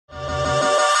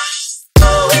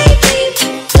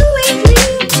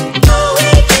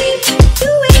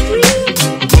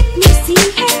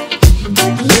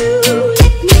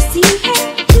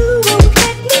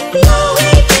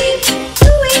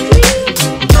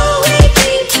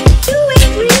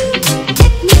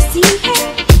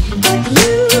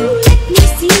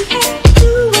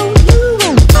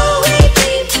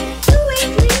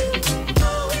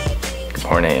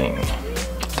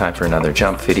for another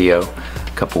jump video.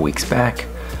 A couple weeks back,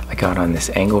 I got on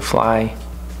this angle fly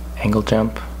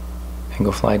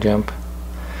jump.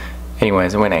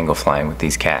 Anyways, I went angle flying with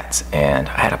these cats and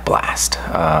I had a blast.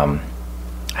 I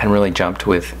hadn't really jumped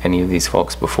with any of these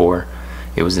folks before.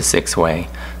 It was a 6-way,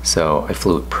 so I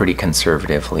flew it pretty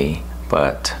conservatively,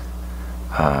 but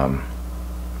I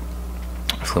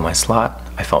flew my slot.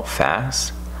 I felt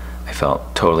fast, I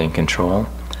felt totally in control,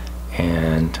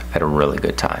 and I had a really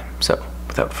good time. So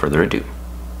without further ado,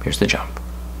 here's the jump.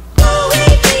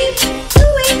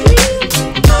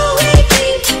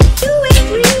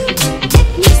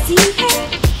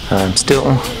 I'm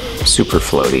still super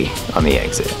floaty on the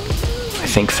exit. I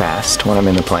think fast when I'm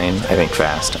in the plane. I think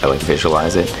fast. I like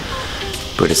visualize it.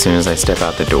 But as soon as I step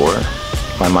out the door,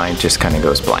 my mind just kind of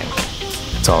goes blank.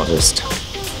 It's all just,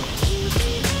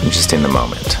 I'm just in the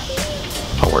moment.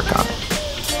 I'll work on it.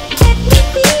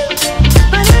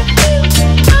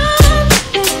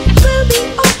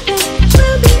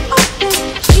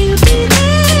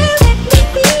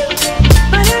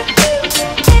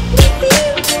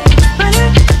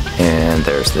 And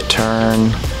there's the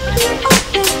turn.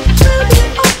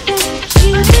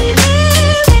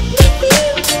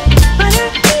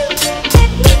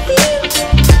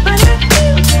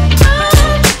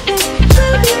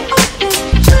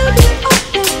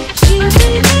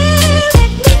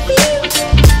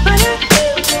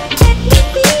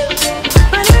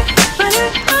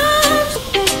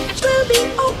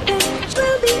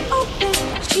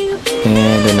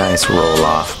 And a nice roll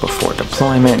off before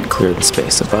deployment, clear the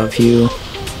space above you.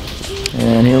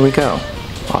 And here we go.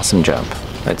 Awesome jump.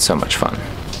 I had so much fun.